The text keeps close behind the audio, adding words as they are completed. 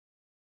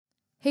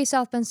Hey,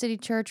 South Bend City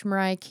Church,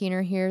 Mariah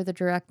Keener here, the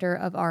Director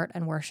of Art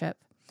and Worship.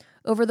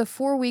 Over the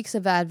 4 weeks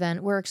of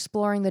Advent, we're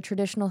exploring the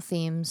traditional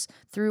themes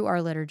through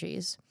our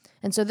liturgies.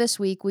 And so this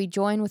week, we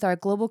join with our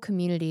global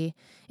community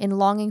in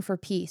longing for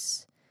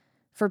peace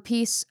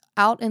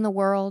out in the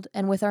world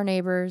and with our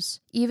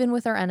neighbors, even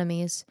with our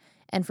enemies,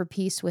 and for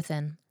peace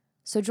within.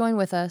 So join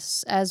with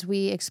us as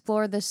we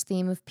explore this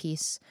theme of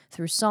peace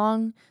through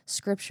song,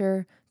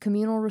 scripture,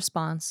 communal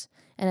response,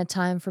 and a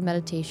time for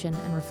meditation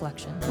and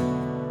reflection.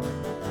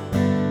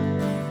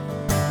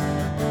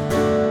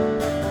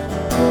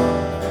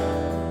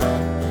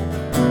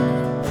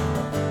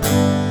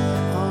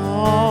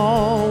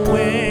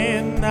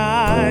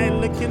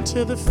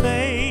 Into the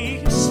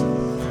face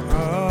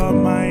of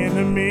my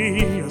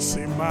enemy, I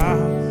see my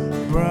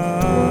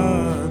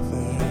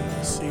brother,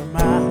 I see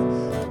my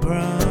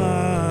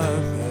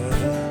brother.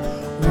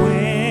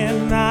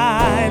 When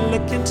I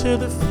look into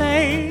the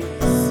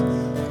face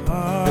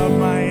of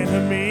my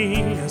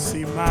enemy, I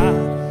see my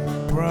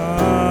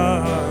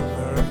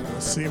brother, I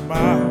see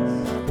my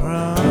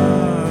brother.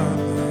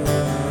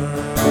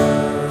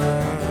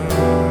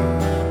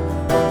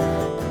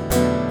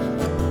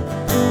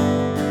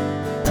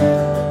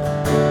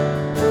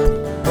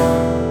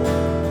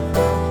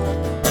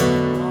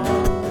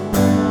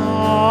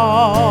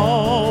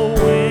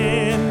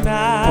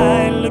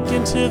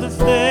 Into the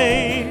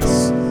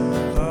face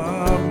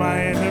of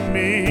my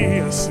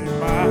enemy, I see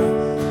my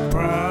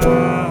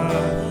brother,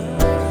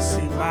 I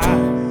see my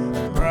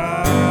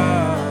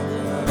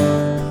brother.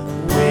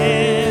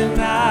 When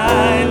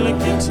I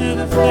look into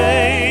the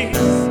face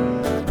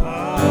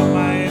of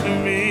my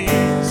enemy,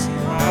 I see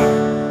my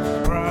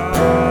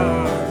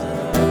brother,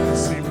 I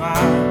see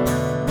my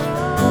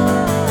brother.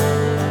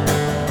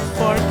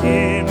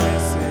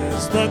 Forgiveness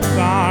is the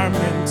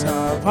garment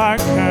of our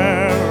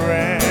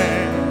courage,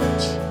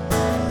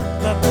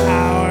 the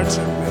power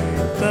to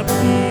make the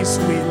peace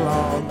we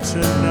long to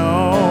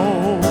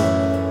know.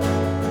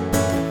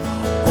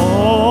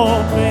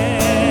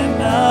 Open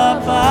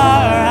up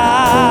our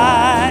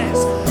eyes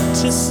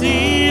to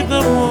see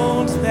the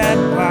wounds that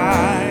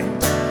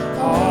bind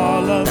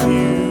all of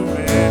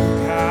humankind.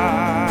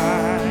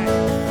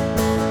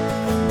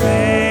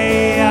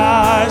 May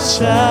our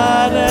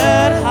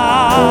shuttered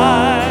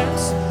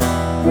hearts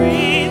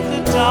breathe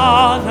the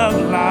dawn of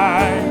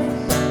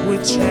life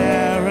with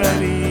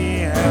charity.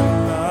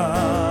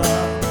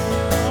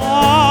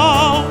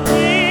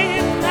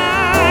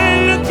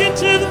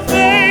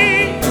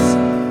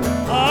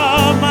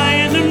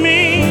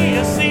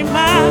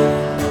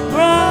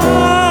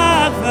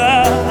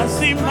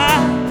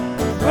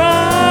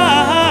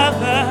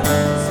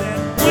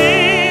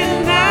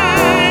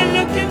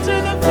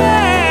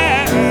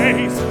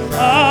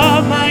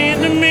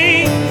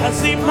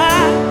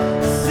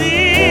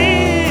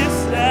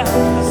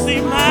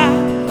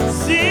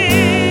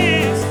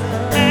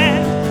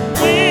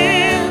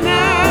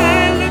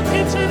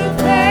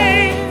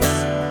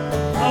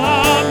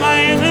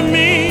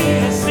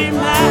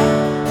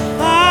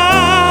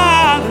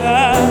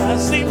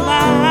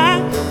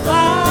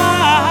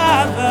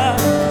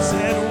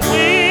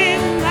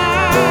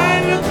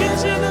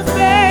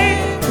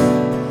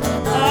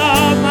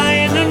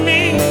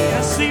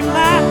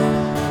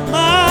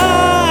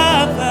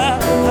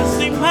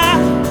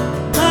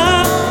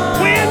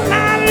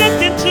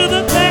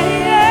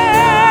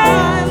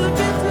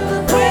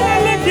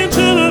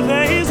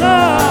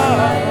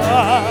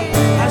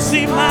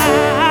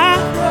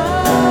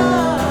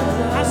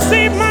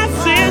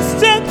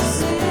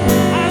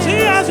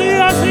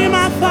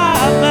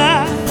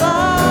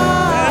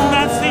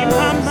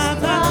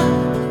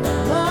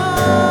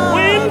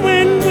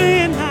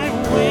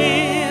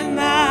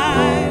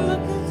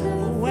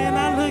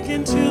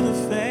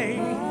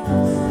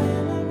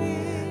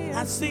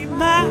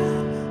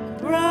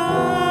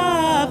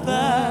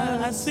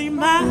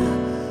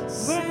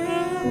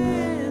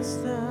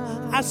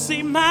 I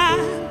see my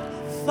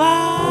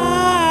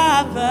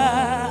father,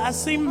 I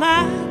see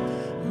my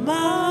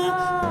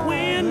mom.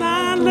 When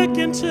I look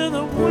into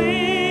the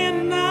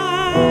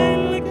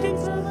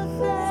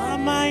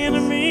my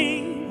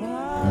enemy,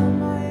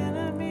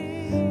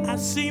 I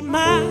see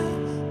my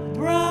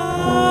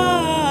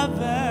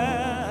brother,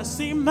 I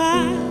see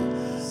my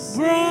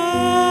brother.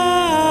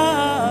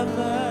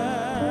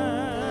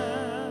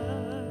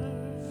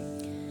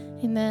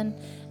 Amen.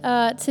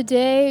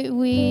 Today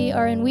we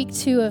are in week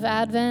 2 of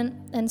Advent,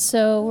 and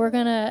so we're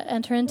going to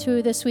enter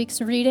into this week's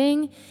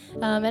reading.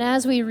 And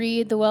as we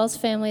read, the Wells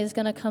family is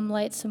going to come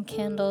light some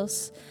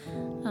candles.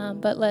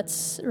 But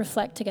let's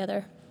reflect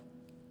together.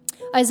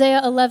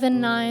 Isaiah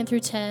 11:9 through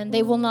 10.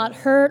 They will not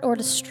hurt or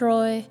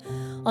destroy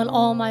on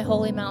all my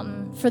holy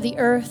mountain, for the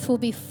earth will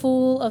be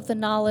full of the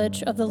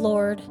knowledge of the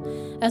Lord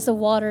as the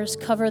waters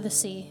cover the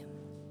sea.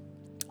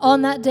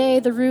 On that day,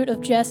 the root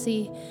of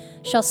Jesse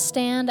shall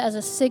stand as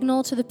a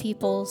signal to the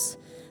peoples.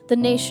 The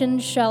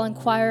nations shall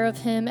inquire of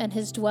him, and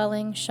his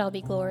dwelling shall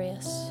be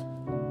glorious.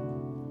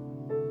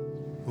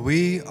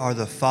 We are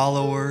the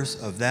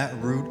followers of that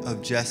root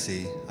of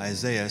Jesse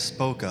Isaiah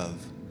spoke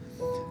of.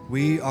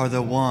 We are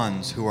the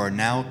ones who are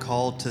now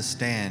called to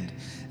stand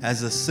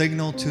as a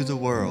signal to the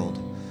world,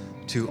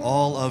 to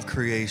all of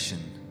creation,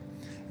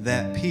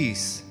 that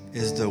peace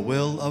is the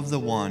will of the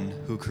one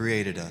who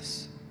created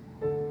us.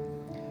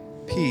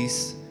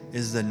 Peace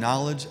is the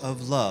knowledge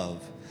of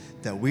love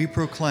that we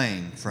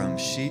proclaim from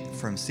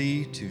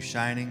sea to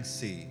shining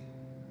sea.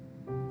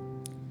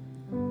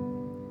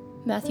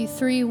 Matthew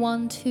 3,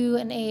 1, 2,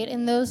 and 8.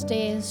 In those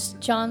days,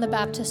 John the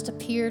Baptist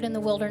appeared in the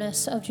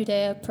wilderness of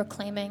Judea,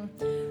 proclaiming,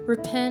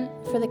 "Repent,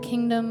 for the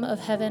kingdom of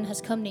heaven has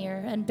come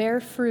near, and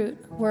bear fruit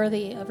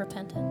worthy of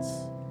repentance."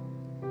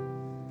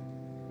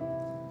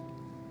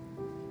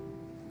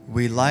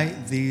 We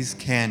light these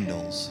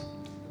candles,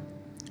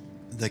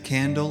 the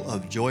candle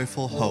of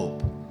joyful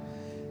hope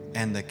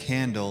and the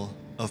candle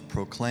of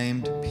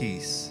proclaimed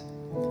peace,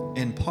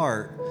 in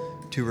part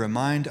to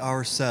remind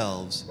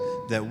ourselves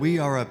that we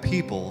are a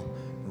people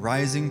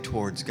rising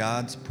towards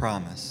God's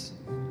promise.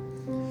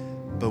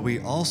 But we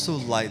also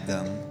light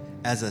them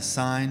as a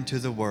sign to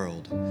the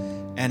world,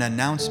 an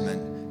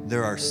announcement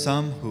there are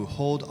some who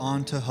hold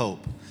on to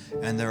hope,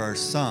 and there are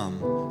some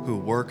who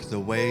work the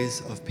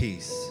ways of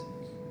peace.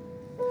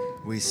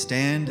 We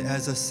stand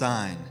as a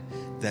sign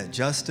that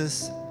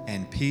justice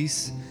and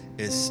peace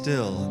is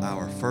still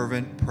our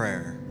fervent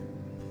prayer.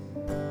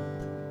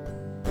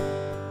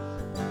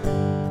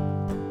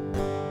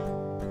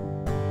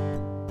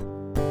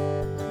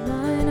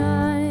 Mine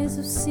eyes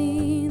have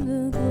seen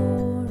the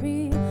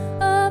glory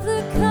of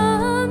the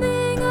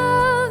coming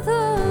of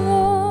the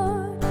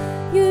Lord.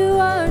 You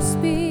are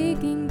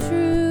speaking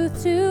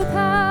truth to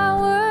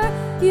power.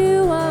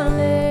 You are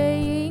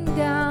laying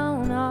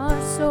down our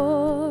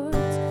swords,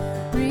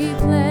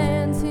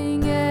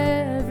 replanting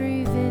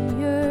every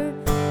vineyard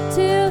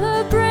till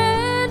a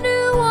brand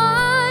new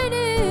wine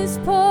is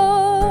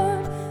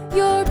poured.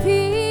 Your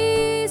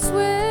peace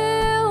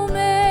will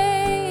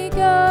make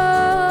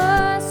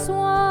us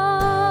one.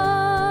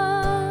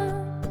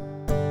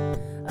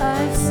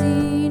 I've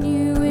seen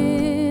you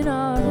in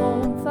our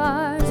home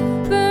fires,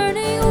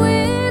 burning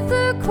with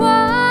a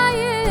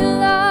quiet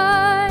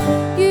light.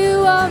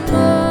 You are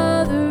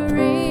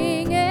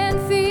mothering and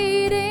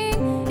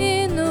feeding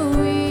in the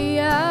wee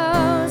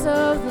hours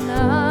of the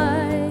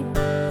night.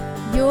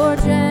 Your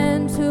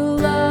gentle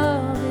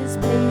love is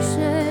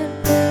patient.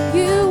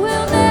 You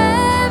will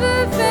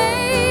never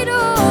fade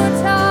or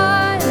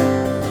tire.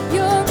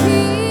 Your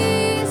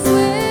peace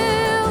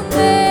will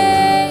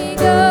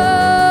make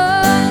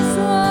us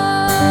one.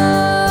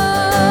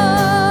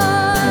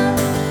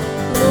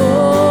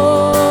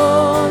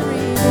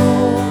 Glory,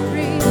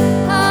 glory,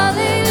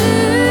 hallelujah.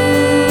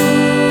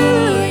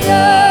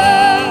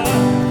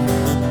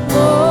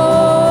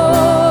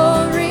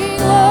 Glory,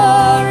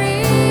 glory,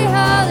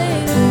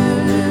 hallelujah.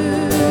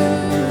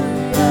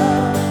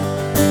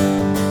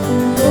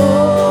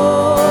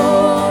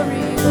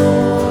 Glory,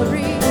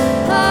 glory,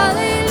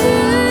 hallelujah.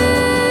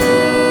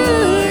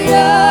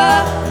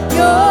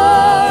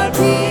 Your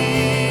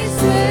peace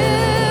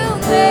will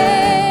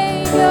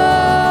make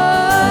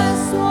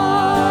us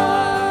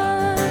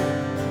one.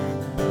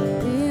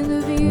 In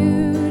the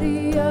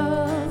beauty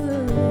of the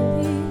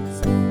lilies,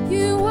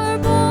 you were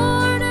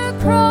born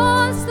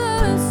across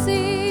the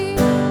sea,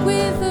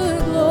 with a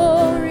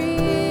glory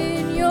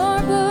in your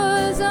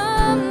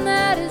bosom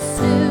that is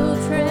still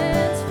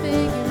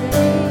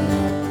transfiguring.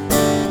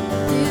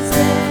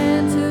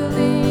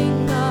 Dismantling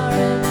our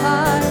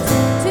empires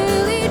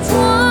till each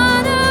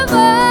one of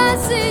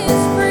us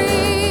is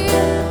free.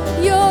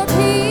 Your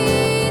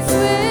peace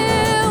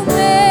will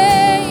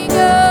make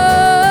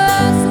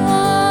us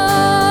one.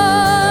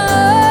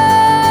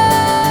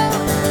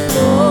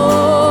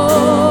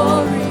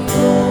 Glory,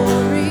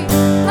 glory,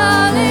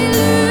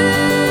 hallelujah.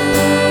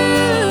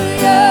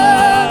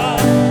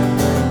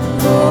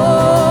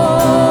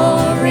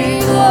 Glory,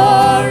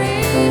 glory,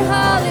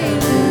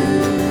 hallelujah.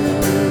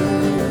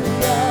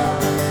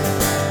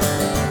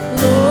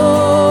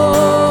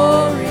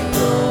 Glory,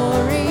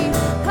 glory,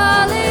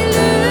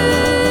 hallelujah.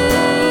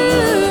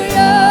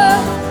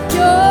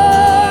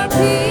 Your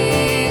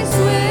peace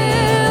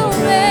will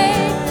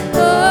make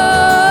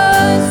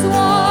us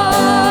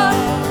one.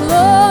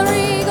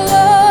 Glory,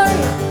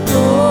 glory,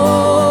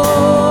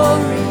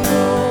 glory,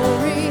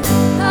 glory,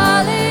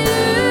 hallelujah.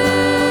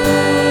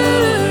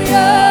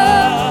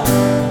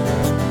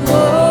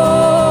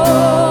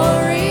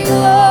 Glory,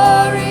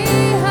 glory,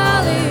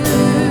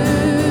 hallelujah.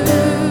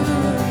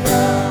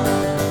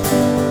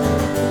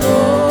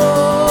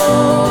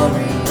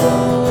 Glory,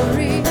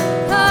 glory,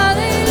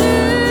 hallelujah.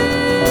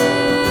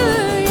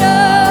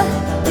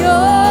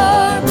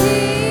 Your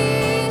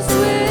peace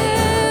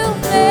will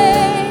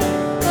make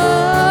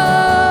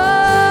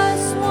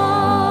us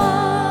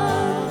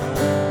one.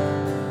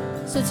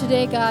 So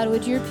today, God,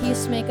 would your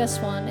peace make us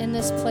one in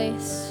this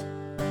place?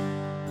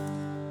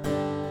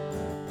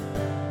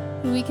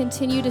 Would we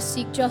continue to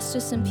seek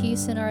justice and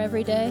peace in our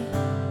everyday,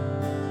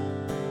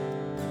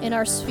 in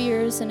our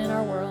spheres, and in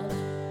our world?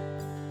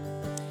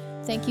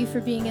 Thank you for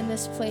being in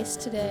this place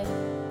today.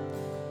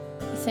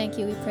 We thank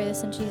you. We pray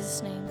this in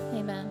Jesus' name.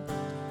 Amen.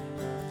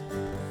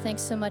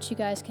 Thanks so much. You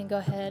guys can go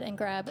ahead and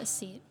grab a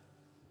seat.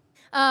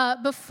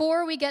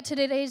 Before we get to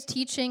today's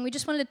teaching, we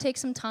just wanted to take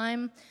some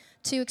time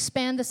to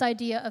expand this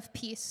idea of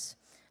peace.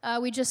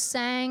 We just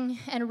sang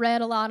and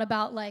read a lot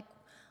about like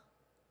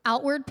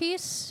outward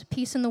peace,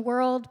 peace in the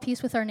world,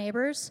 peace with our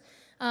neighbors.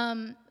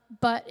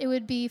 But it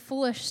would be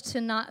foolish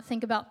to not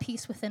think about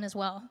peace within as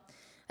well.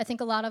 I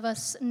think a lot of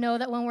us know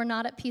that when we're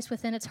not at peace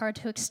within, it's hard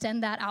to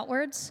extend that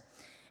outwards.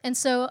 And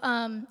so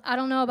I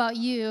don't know about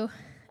you,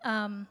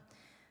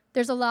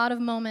 there's a lot of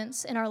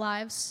moments in our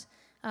lives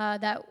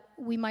that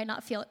we might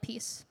not feel at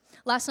peace.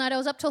 Last night I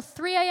was up till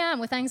 3 a.m.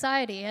 with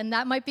anxiety, and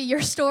that might be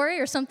your story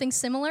or something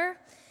similar.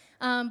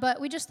 But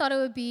we just thought it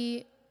would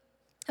be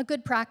a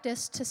good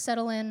practice to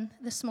settle in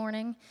this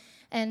morning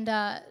and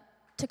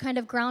to kind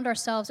of ground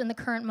ourselves in the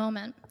current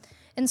moment.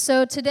 And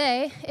so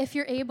today, if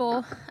you're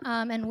able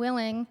and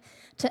willing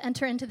to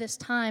enter into this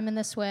time in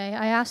this way,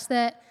 I ask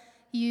that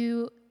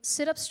you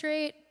sit up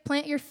straight,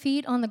 plant your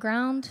feet on the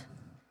ground,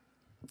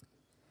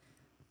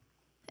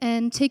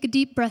 and take a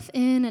deep breath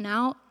in and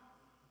out.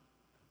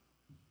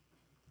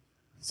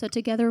 So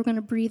together we're going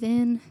to breathe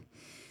in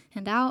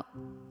and out.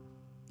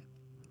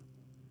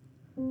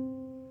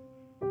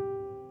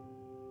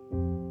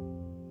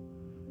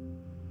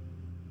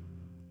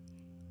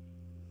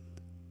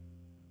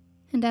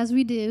 And as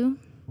we do,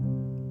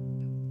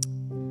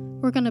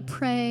 we're going to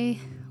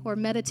pray or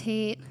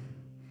meditate,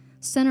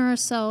 center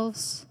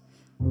ourselves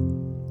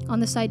on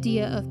this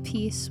idea of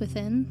peace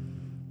within.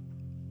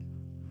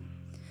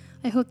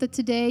 I hope that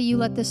today you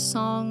let this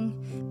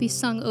song be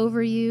sung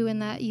over you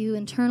and that you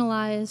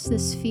internalize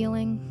this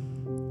feeling.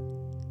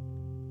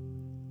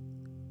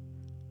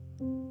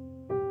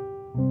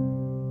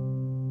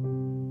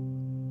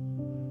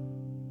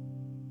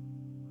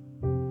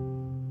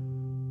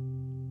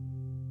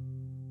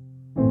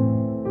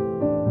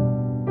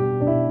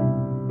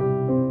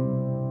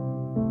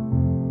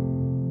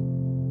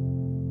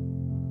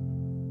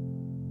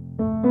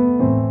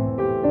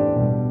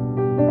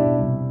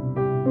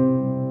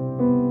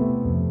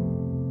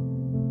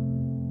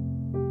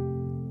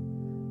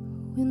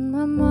 When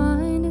my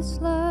mind is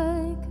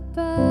like a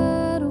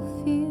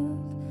battlefield,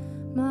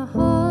 my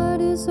heart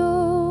is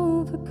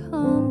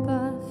overcome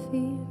by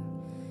fear.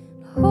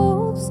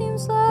 Hope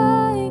seems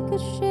like a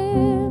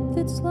ship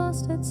that's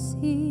lost at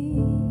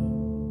sea.